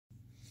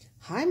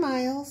Hi,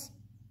 Miles.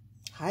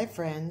 Hi,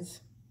 friends.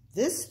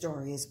 This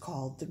story is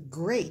called The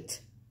Great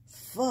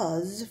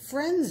Fuzz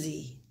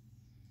Frenzy.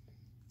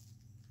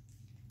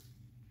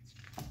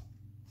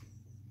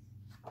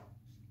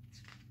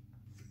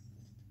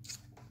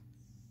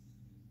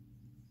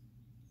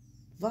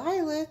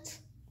 Violet,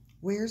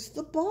 where's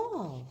the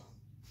ball?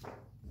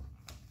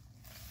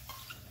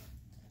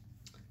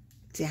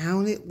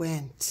 Down it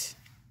went.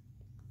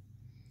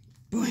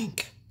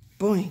 Boink,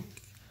 boink.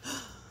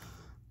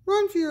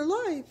 Run for your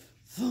life.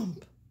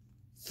 Thump,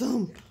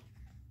 thump.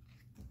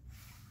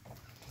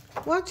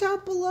 Watch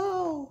out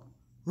below.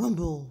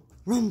 Rumble,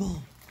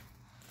 rumble.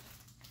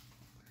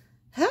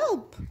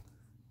 Help,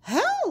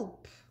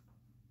 help.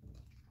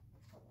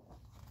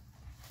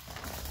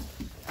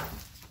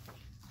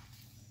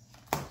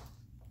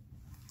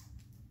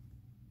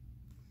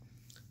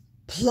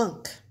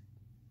 Plunk.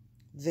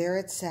 There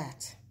it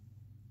sat,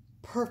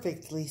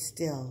 perfectly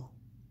still.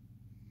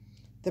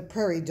 The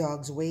prairie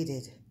dogs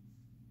waited,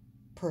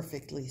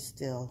 perfectly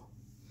still.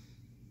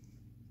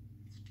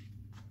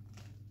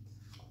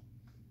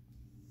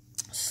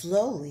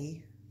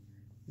 Slowly,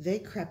 they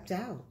crept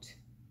out,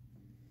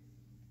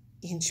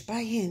 inch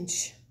by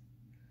inch,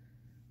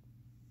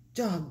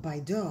 dog by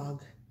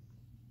dog.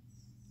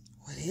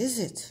 What is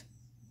it?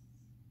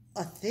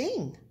 A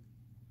thing?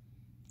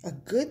 A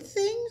good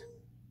thing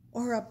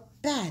or a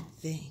bad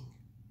thing?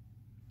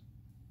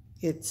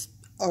 It's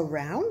a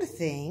round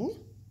thing,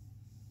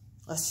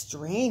 a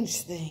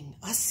strange thing,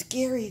 a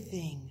scary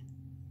thing.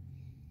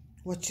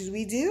 What should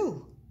we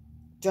do?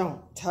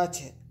 Don't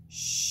touch it.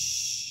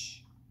 Shh.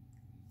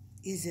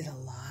 Is it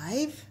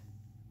alive?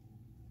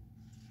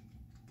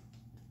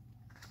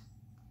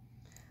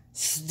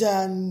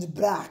 Stand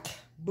back,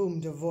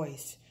 boomed a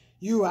voice.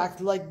 You act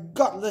like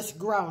gutless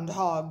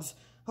groundhogs,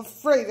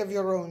 afraid of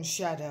your own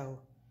shadow.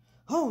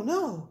 Oh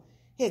no,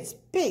 it's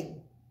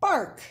Big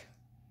Bark.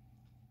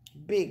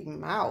 Big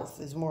Mouth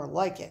is more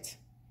like it.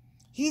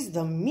 He's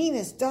the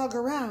meanest dog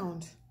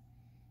around.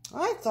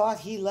 I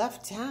thought he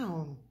left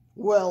town.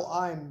 Well,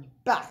 I'm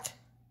back,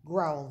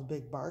 growled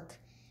Big Bark.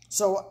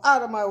 So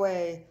out of my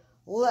way,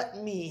 let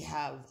me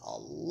have a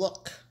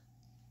look.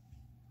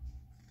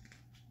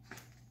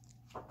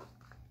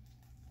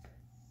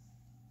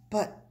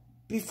 But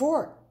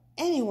before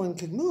anyone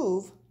could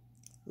move,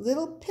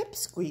 little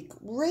Pipsqueak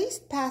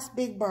raced past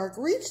Big Bark,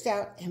 reached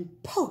out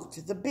and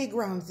poked the big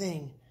round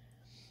thing.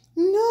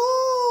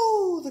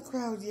 No, the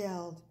crowd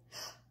yelled.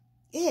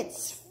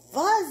 It's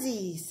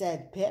Fuzzy,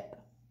 said Pip.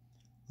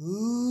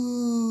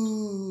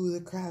 Ooh, the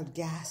crowd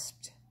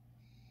gasped.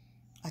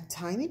 A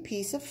tiny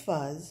piece of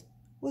fuzz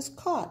was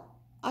caught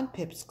on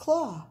Pip's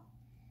claw.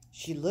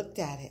 She looked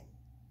at it,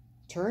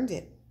 turned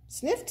it,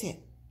 sniffed it.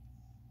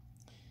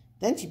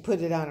 Then she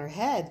put it on her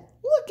head.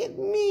 Look at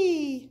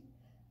me.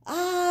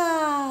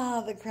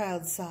 Ah, the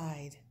crowd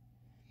sighed.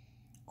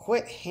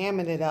 Quit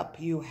hamming it up,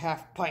 you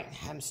half-pint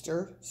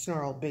hamster,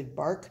 snarled Big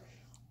Bark.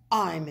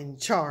 I'm in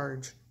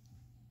charge.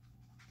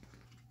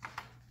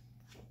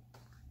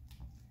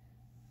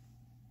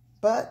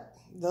 But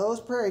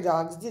those prairie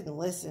dogs didn't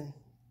listen.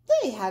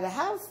 They had to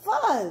have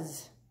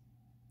fuzz.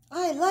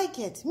 I like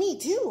it. Me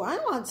too. I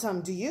want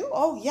some. Do you?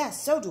 Oh,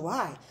 yes, so do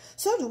I.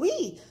 So do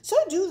we. So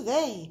do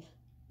they.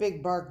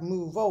 Big Bark,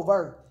 move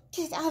over.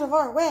 Get out of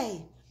our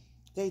way.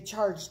 They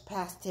charged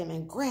past him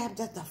and grabbed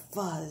at the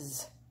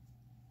fuzz.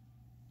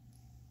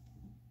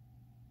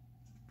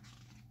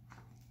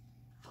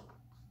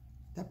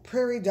 The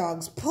prairie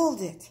dogs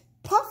pulled it,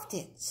 puffed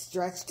it,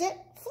 stretched it,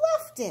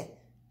 fluffed it,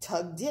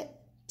 tugged it,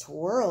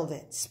 twirled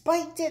it,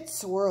 spiked it,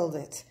 swirled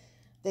it.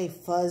 They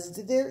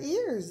fuzzed their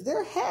ears,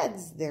 their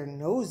heads, their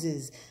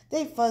noses.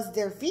 They fuzzed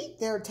their feet,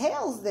 their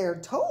tails, their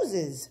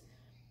toeses.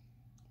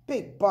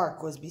 Big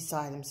Bark was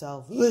beside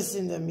himself.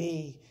 Listen to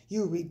me,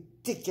 you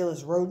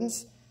ridiculous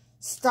rodents.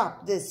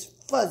 Stop this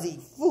fuzzy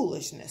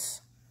foolishness.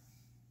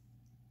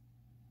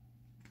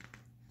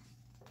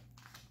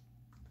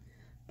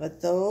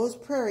 But those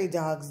prairie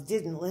dogs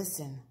didn't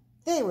listen.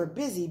 They were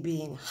busy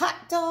being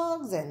hot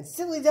dogs and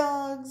silly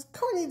dogs,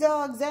 corny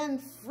dogs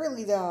and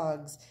frilly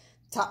dogs,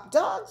 top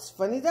dogs,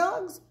 funny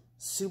dogs,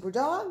 super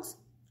dogs,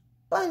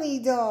 bunny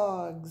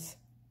dogs.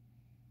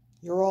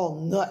 You're all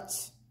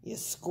nuts, you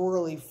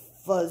squirrely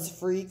fuzz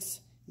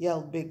freaks,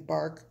 yelled Big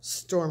Bark,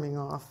 storming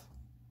off.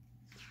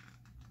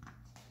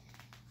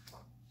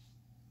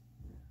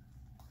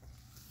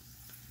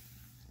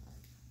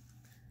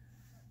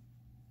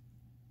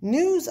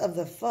 News of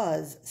the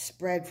fuzz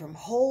spread from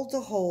hole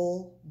to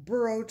hole,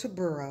 burrow to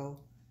burrow,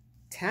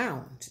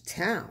 town to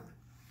town.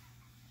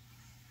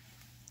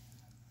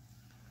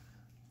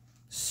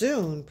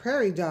 Soon,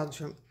 prairie dogs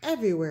from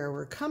everywhere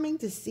were coming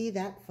to see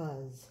that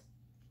fuzz.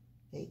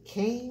 They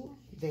came,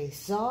 they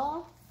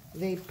saw,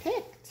 they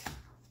picked.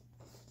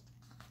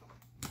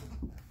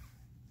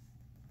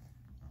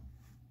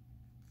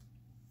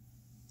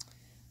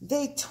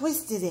 They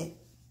twisted it,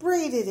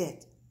 braided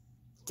it,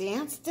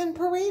 danced and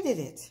paraded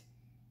it.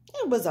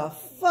 It was a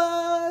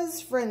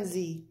fuzz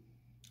frenzy,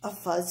 a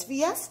fuzz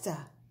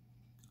fiesta,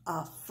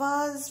 a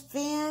fuzz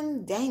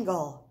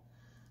fandangle.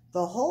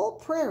 The whole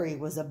prairie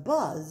was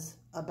abuzz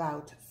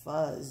about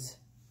Fuzz.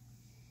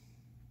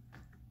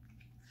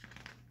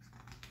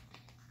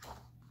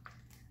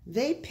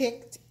 They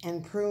picked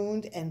and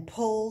pruned and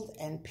pulled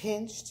and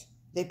pinched.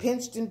 They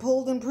pinched and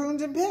pulled and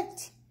pruned and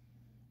picked.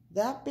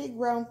 That big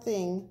round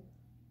thing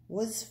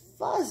was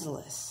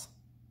fuzzless.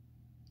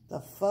 The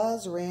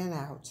fuzz ran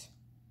out.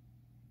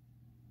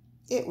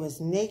 It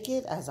was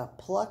naked as a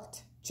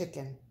plucked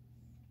chicken.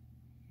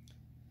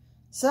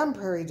 Some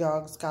prairie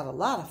dogs got a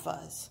lot of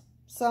fuzz.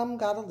 Some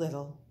got a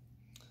little.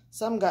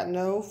 Some got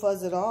no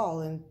fuzz at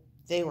all, and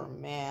they were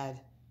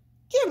mad.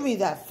 Give me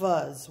that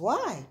fuzz.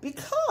 Why?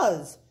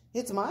 Because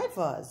it's my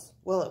fuzz.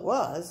 Well, it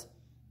was.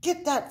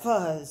 Get that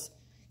fuzz.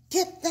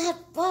 Get that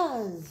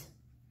fuzz.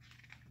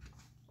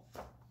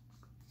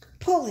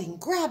 Pulling,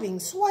 grabbing,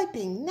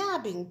 swiping,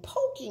 nabbing,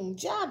 poking,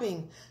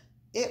 jabbing.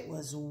 It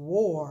was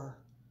war.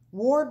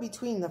 War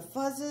between the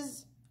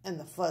fuzzes and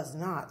the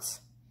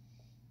fuzz-nots.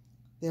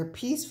 Their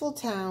peaceful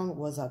town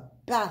was a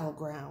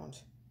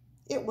battleground.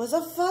 It was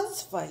a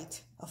fuzz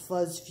fight, a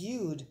fuzz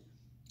feud,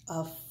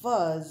 a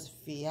fuzz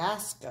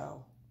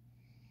fiasco.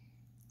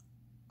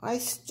 I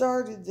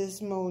started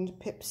this, moaned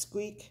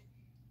Pipsqueak.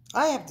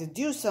 I have to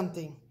do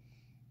something.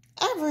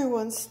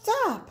 Everyone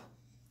stop!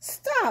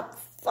 Stop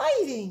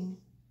fighting!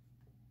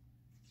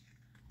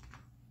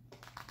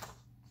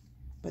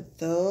 But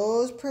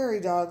those prairie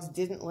dogs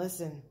didn't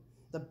listen.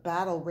 The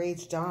battle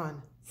raged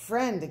on.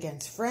 Friend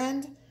against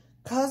friend,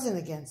 cousin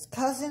against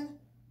cousin,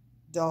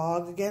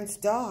 dog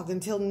against dog,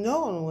 until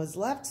no one was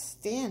left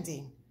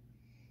standing.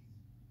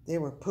 They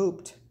were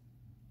pooped,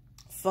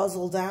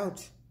 fuzzled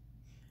out,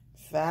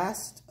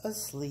 fast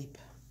asleep.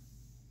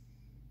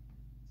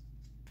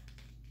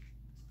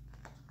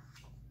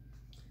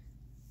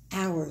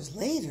 Hours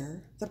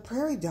later, the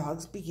prairie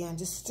dogs began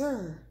to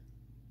stir.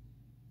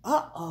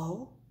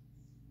 Uh-oh,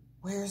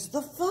 where's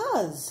the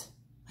fuzz?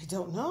 I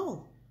don't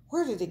know.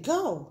 Where did it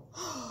go?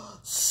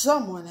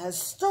 Someone has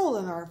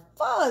stolen our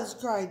fuzz,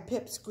 cried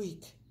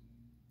Pipsqueak.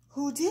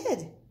 Who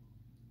did?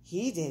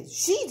 He did.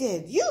 She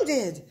did. You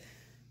did.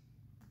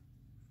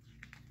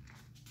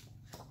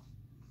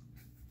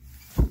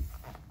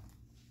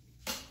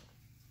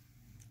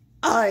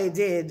 I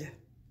did,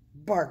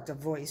 barked a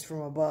voice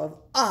from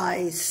above.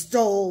 I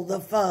stole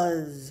the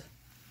fuzz.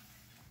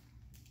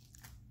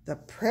 The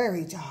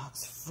prairie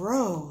dogs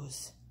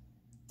froze.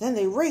 Then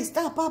they raced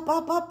up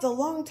the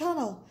long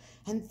tunnel,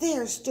 and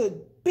there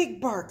stood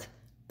Big Bark,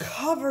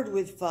 covered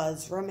with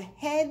fuzz from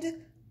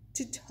head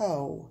to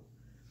toe.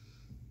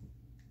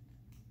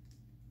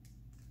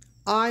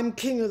 I'm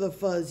king of the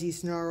fuzz, he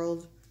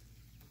snarled.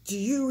 Do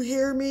you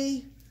hear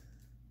me?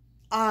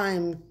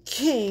 I'm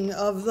king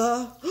of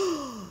the...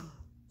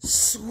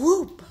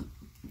 Swoop!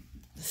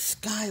 The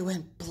sky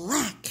went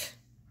black.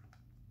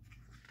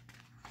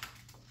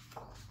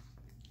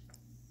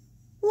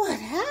 What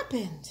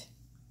happened?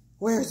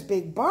 Where's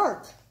Big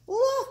Bark?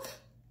 Look!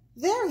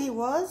 There he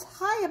was,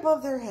 high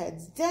above their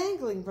heads,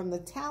 dangling from the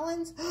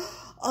talons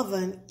of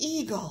an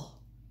eagle.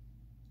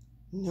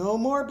 No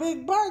more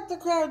Big Bark, the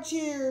crowd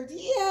cheered.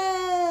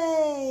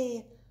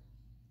 Yay!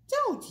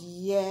 Don't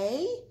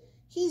yay.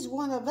 He's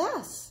one of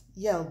us,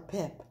 yelled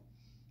Pip.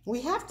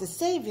 We have to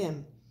save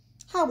him.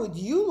 How would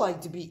you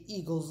like to be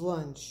Eagle's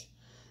lunch?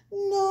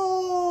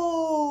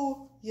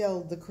 No,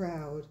 yelled the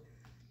crowd.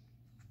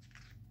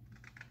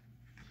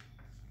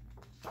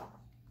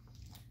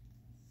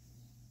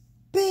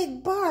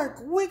 Big Bark,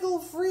 wiggle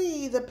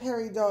free, the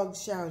prairie dog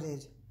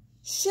shouted.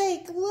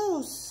 Shake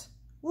loose,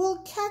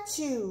 we'll catch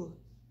you.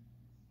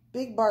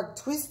 Big Bark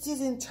twisted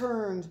and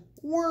turned,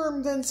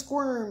 wormed and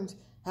squirmed.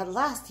 At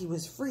last he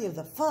was free of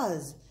the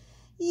fuzz.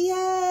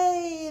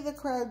 Yay, the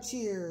crowd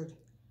cheered.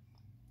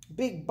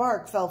 Big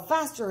Bark fell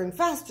faster and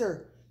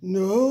faster.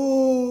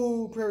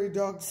 No, prairie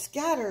dog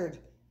scattered.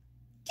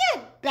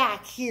 Get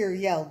back here,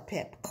 yelled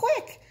Pip.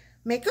 Quick,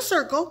 make a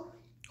circle,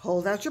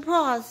 hold out your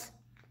paws.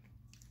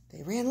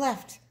 They ran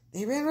left,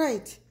 they ran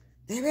right,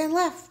 they ran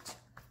left.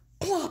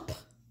 Plop!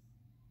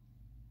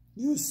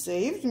 You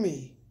saved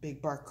me,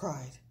 Big Bark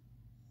cried.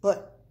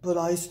 But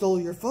I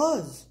stole your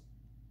fuzz.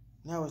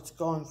 Now it's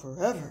gone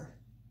forever.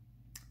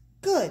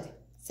 Good,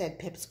 said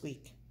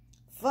Pipsqueak.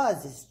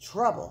 Fuzz is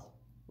trouble,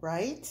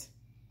 right?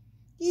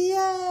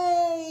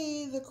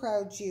 Yay, the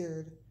crowd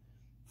cheered.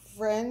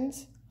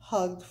 Friends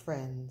hugged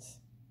friends.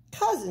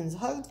 Cousins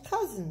hugged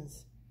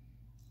cousins.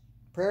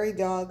 Prairie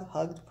dog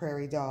hugged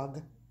prairie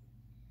dog.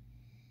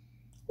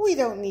 We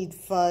don't need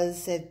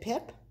Fuzz, said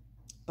Pip.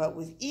 But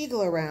with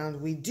Eagle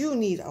around, we do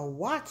need a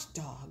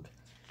watchdog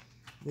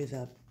with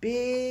a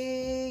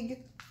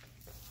big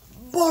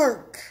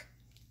bark.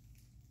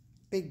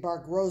 Big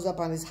Bark rose up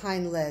on his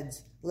hind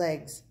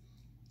legs.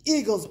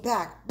 Eagle's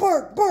back.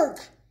 Bark, bark.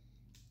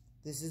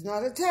 This is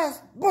not a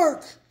test.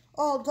 Bark.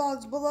 All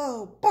dogs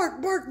below.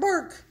 Bark, bark,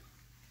 bark.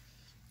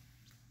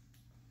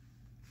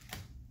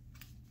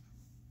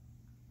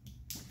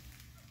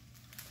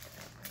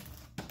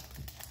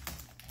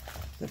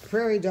 The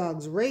prairie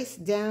dogs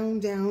raced down,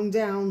 down,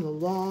 down the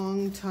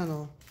long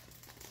tunnel.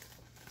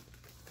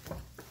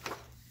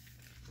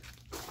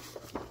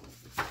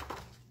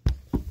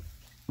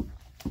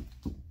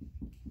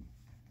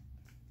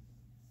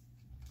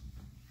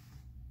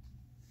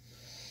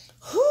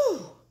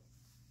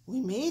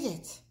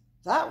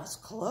 That was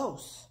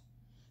close.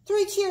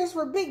 3 cheers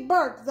for Big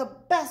Bark, the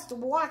best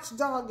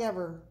watchdog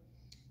ever.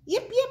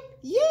 Yip, yip,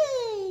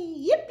 yay!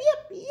 Yip,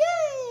 yip,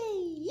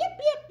 yay! Yip,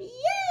 yip,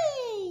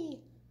 yay!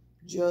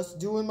 Just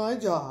doing my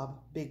job,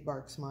 Big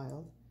Bark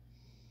smiled.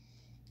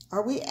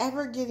 Are we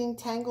ever getting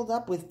tangled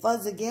up with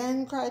Fuzz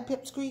again? Cried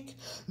Pipsqueak.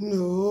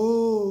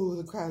 No,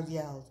 the crowd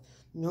yelled.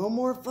 No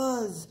more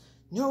Fuzz!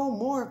 No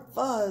more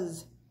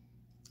Fuzz!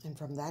 And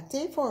from that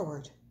day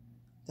forward,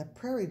 the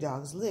prairie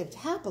dogs lived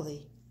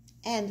happily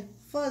and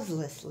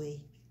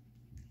fuzzlessly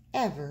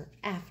ever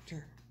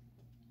after.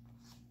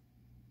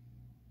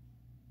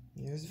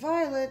 Here's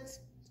Violet.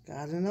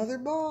 Got another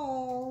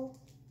ball.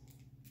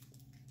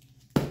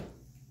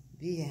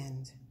 The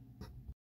end.